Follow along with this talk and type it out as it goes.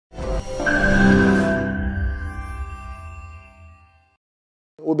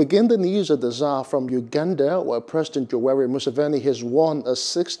We begin the news at the Tsar from Uganda, where President Yoweri Museveni has won a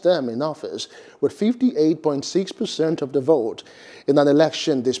sixth term in office with 58.6% of the vote in an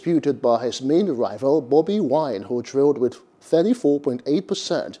election disputed by his main rival, Bobi Wine, who trailed with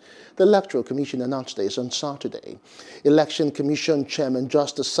 34.8%, the Electoral Commission announced this on Saturday. Election Commission Chairman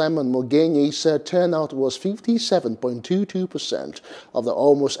Justice Simon Mugenyi said turnout was 57.22% of the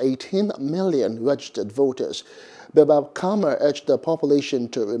almost 18 million registered voters. Beba Kama urged the population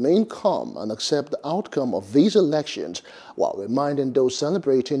to remain calm and accept the outcome of these elections, while reminding those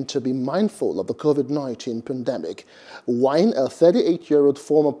celebrating to be mindful of the COVID-19 pandemic. Wine, a 38-year-old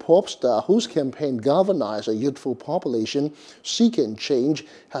former pop star whose campaign galvanized a youthful population seeking change,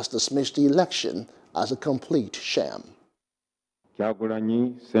 has dismissed the election as a complete sham.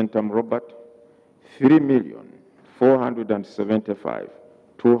 Kyagulanyi Sentam Robert,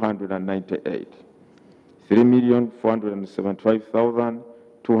 3,475,298.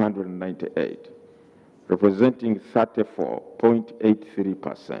 3,475,298, representing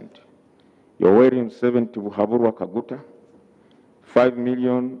 34.83%. Yoweri Museveni Kaguta,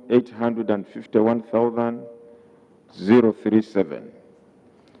 5,851,037,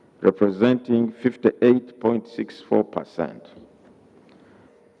 representing 58.64%.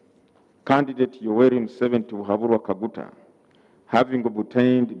 Candidate Yoweri Museveni Kaguta, having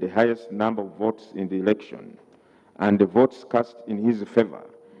obtained the highest number of votes in the election, and the votes cast in his favor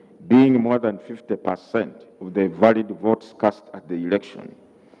being more than 50% of the valid votes cast at the election,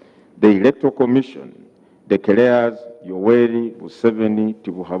 the Electoral Commission declares Yoweri Museveni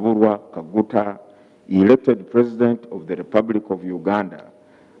Kaguta elected President of the Republic of Uganda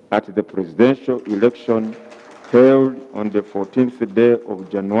at the presidential election held on the 14th day of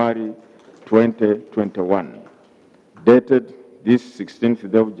January 2021, dated this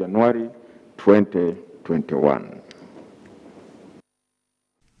 16th day of January 2021.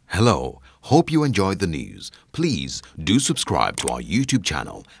 Hello, hope you enjoyed the news. Please do subscribe to our YouTube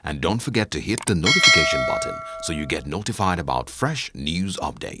channel and don't forget to hit the notification button so you get notified about fresh news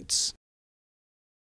updates.